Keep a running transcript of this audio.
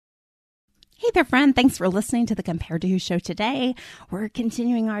Hey there, friend. Thanks for listening to the Compared to Who show today. We're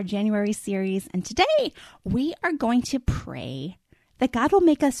continuing our January series, and today we are going to pray that God will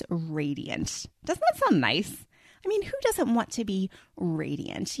make us radiant. Doesn't that sound nice? I mean, who doesn't want to be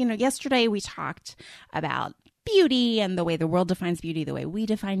radiant? You know, yesterday we talked about beauty and the way the world defines beauty, the way we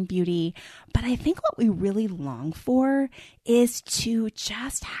define beauty. But I think what we really long for is to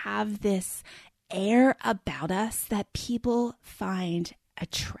just have this air about us that people find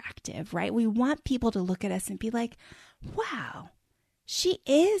attractive, right? We want people to look at us and be like, wow, she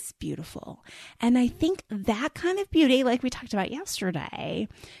is beautiful. And I think that kind of beauty, like we talked about yesterday,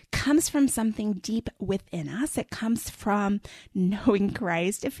 comes from something deep within us. It comes from knowing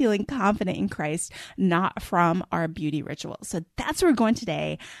Christ, feeling confident in Christ, not from our beauty rituals. So that's where we're going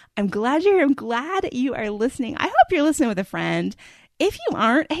today. I'm glad you're here. I'm glad you are listening. I hope you're listening with a friend. If you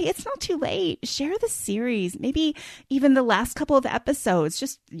aren't, hey, it's not too late. Share the series, maybe even the last couple of episodes.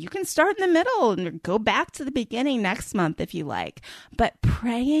 Just you can start in the middle and go back to the beginning next month if you like. But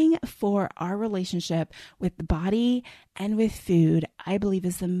praying for our relationship with the body and with food, I believe,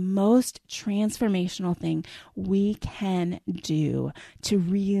 is the most transformational thing we can do to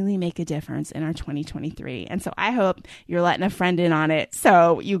really make a difference in our 2023. And so I hope you're letting a friend in on it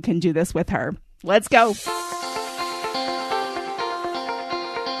so you can do this with her. Let's go.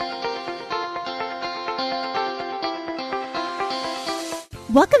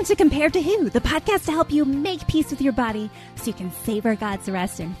 Welcome to Compared to Who, the podcast to help you make peace with your body so you can savor God's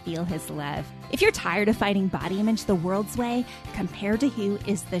rest and feel His love. If you're tired of fighting body image the world's way, Compared to Who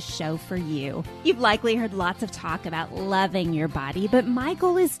is the show for you. You've likely heard lots of talk about loving your body, but my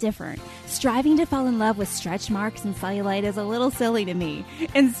goal is different. Striving to fall in love with stretch marks and cellulite is a little silly to me.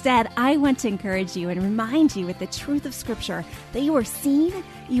 Instead, I want to encourage you and remind you with the truth of Scripture that you are seen,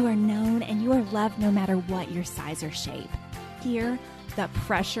 you are known, and you are loved no matter what your size or shape. Here, the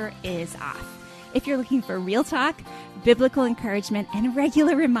pressure is off. If you're looking for real talk, biblical encouragement, and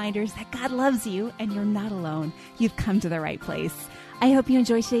regular reminders that God loves you and you're not alone, you've come to the right place. I hope you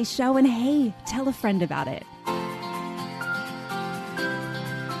enjoy today's show, and hey, tell a friend about it.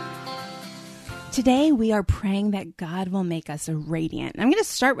 Today, we are praying that God will make us radiant. I'm going to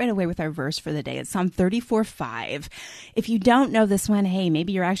start right away with our verse for the day. It's Psalm 34:5. If you don't know this one, hey,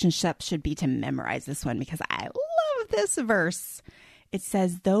 maybe your action step should be to memorize this one because I love this verse. It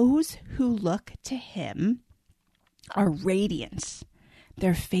says, those who look to Him are radiant.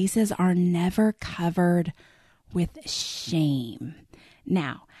 Their faces are never covered with shame.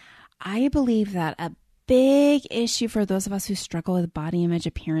 Now, I believe that a big issue for those of us who struggle with body image,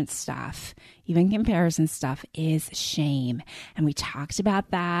 appearance stuff, even comparison stuff, is shame. And we talked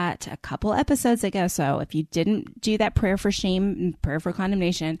about that a couple episodes ago. So if you didn't do that prayer for shame, prayer for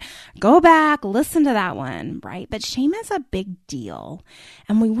condemnation, go back, listen to that one, right? But shame is a big deal.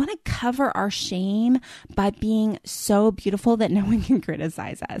 And we want to cover our shame by being so beautiful that no one can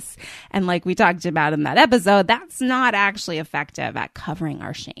criticize us. And like we talked about in that episode, that's not actually effective at covering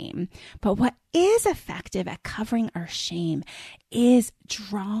our shame. But what is effective at covering our shame is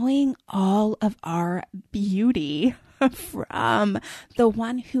drawing all of our beauty from the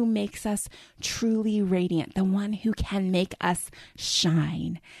one who makes us truly radiant, the one who can make us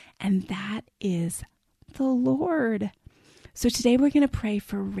shine. And that is the Lord. So today we're going to pray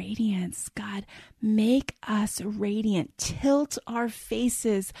for radiance. God, make us radiant. Tilt our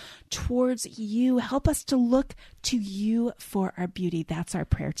faces towards you. Help us to look to you for our beauty. That's our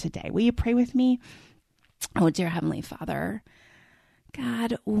prayer today. Will you pray with me? Oh, dear Heavenly Father,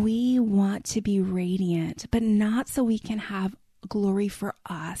 God, we want to be radiant, but not so we can have glory for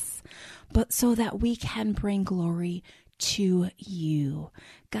us, but so that we can bring glory to you.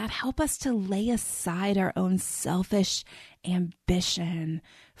 God, help us to lay aside our own selfish ambition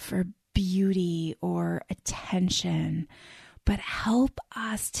for beauty or attention, but help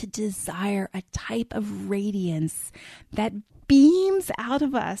us to desire a type of radiance that beams out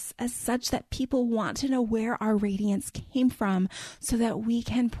of us as such that people want to know where our radiance came from so that we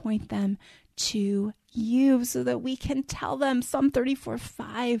can point them to you, so that we can tell them Psalm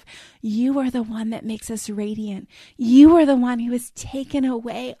 34:5, you are the one that makes us radiant. You are the one who has taken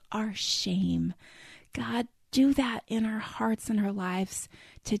away our shame. God, do that in our hearts and our lives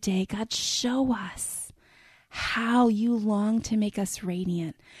today. God, show us how you long to make us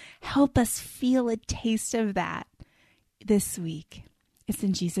radiant. Help us feel a taste of that this week. It's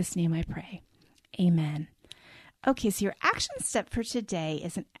in Jesus' name I pray. Amen. Okay, so your action step for today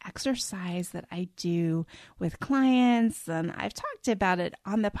is an exercise that I do with clients, and I've talked about it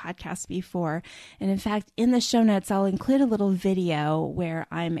on the podcast before. And in fact, in the show notes, I'll include a little video where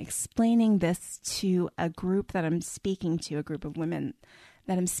I'm explaining this to a group that I'm speaking to, a group of women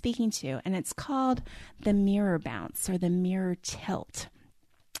that I'm speaking to, and it's called the mirror bounce or the mirror tilt.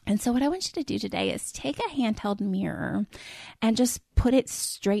 And so what I want you to do today is take a handheld mirror and just put it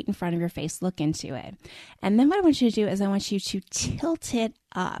straight in front of your face, look into it. And then what I want you to do is I want you to tilt it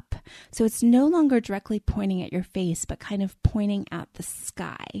up. So it's no longer directly pointing at your face, but kind of pointing at the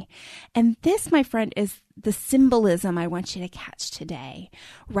sky. And this, my friend, is the symbolism I want you to catch today,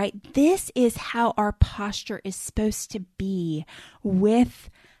 right? This is how our posture is supposed to be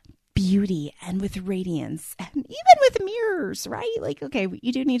with beauty and with radiance and even with mirrors, right? Like, okay,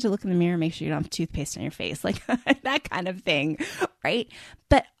 you do need to look in the mirror, make sure you don't have toothpaste on your face, like that kind of thing, right?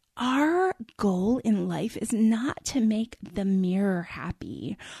 But our goal in life is not to make the mirror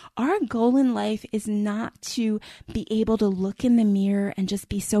happy. Our goal in life is not to be able to look in the mirror and just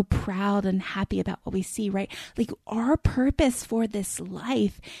be so proud and happy about what we see, right? Like, our purpose for this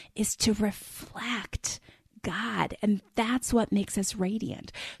life is to reflect God, and that's what makes us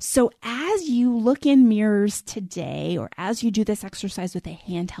radiant. So as you look in mirrors today, or as you do this exercise with a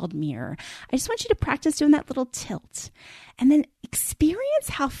handheld mirror, I just want you to practice doing that little tilt and then experience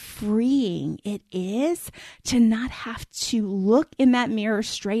how freeing it is to not have to look in that mirror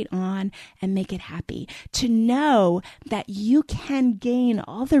straight on and make it happy, to know that you can gain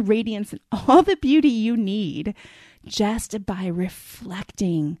all the radiance and all the beauty you need just by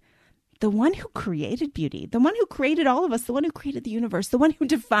reflecting the one who created beauty, the one who created all of us, the one who created the universe, the one who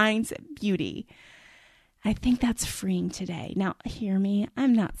defines beauty. I think that's freeing today. Now, hear me.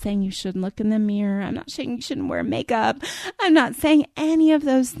 I'm not saying you shouldn't look in the mirror. I'm not saying you shouldn't wear makeup. I'm not saying any of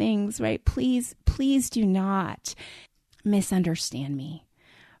those things, right? Please do not misunderstand me.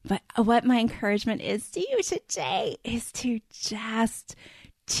 But what my encouragement is to you today is to just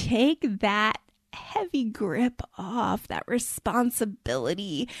take that heavy grip off, that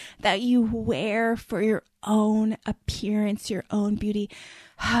responsibility that you wear for your own appearance, your own beauty.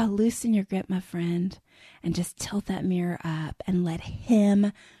 Loosen your grip, my friend, and just tilt that mirror up and let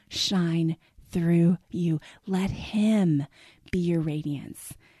him shine through you. Let him be your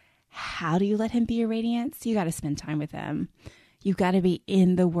radiance. How do you let him be your radiance? You got to spend time with him. You've got to be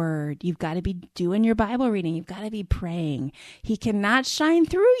in the Word. You've got to be doing your Bible reading. You've got to be praying. He cannot shine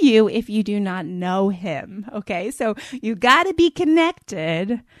through you if you do not know him. Okay, so you got to be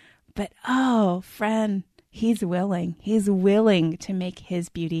connected. But oh, friend, he's willing. He's willing to make his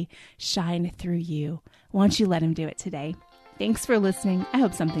beauty shine through you. Won't you let him do it today? Thanks for listening. I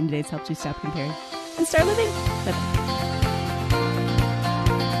hope something today's helped you stop comparing and start living. Bye-bye.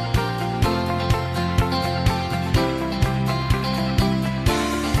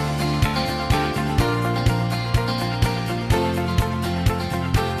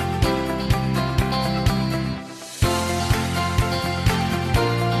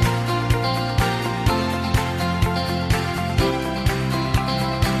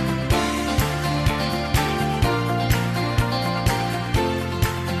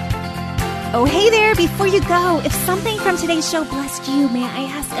 Oh, hey there, before you go, if something from today's show blessed you, may I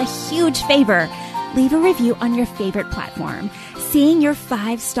ask a huge favor? Leave a review on your favorite platform. Seeing your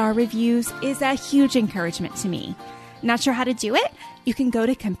 5-star reviews is a huge encouragement to me. Not sure how to do it? You can go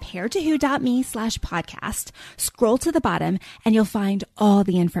to comparetowho.me/podcast, scroll to the bottom, and you'll find all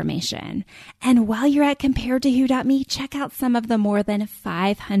the information. And while you're at comparetowho.me, check out some of the more than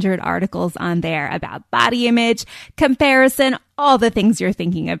 500 articles on there about body image, comparison, all the things you're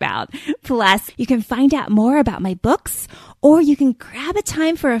thinking about. Plus, you can find out more about my books, or you can grab a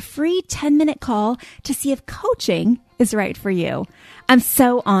time for a free 10-minute call to see if coaching is right for you. I'm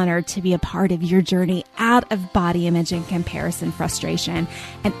so honored to be a part of your journey out of body image and comparison frustration,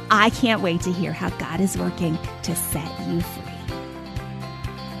 and I can't wait to hear how God is working to set you free.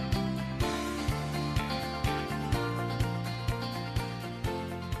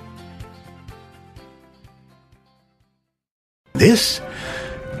 This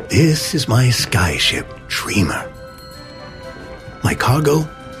is my skyship, Dreamer. My cargo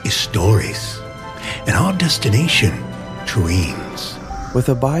is stories, and our destination, dreams. With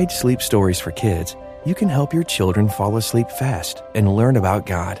Abide Sleep Stories for Kids, you can help your children fall asleep fast and learn about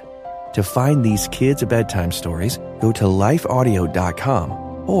God. To find these kids' bedtime stories, go to lifeaudio.com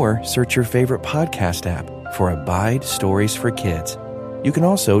or search your favorite podcast app for Abide Stories for Kids. You can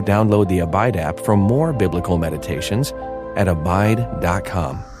also download the Abide app for more biblical meditations at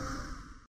abide.com.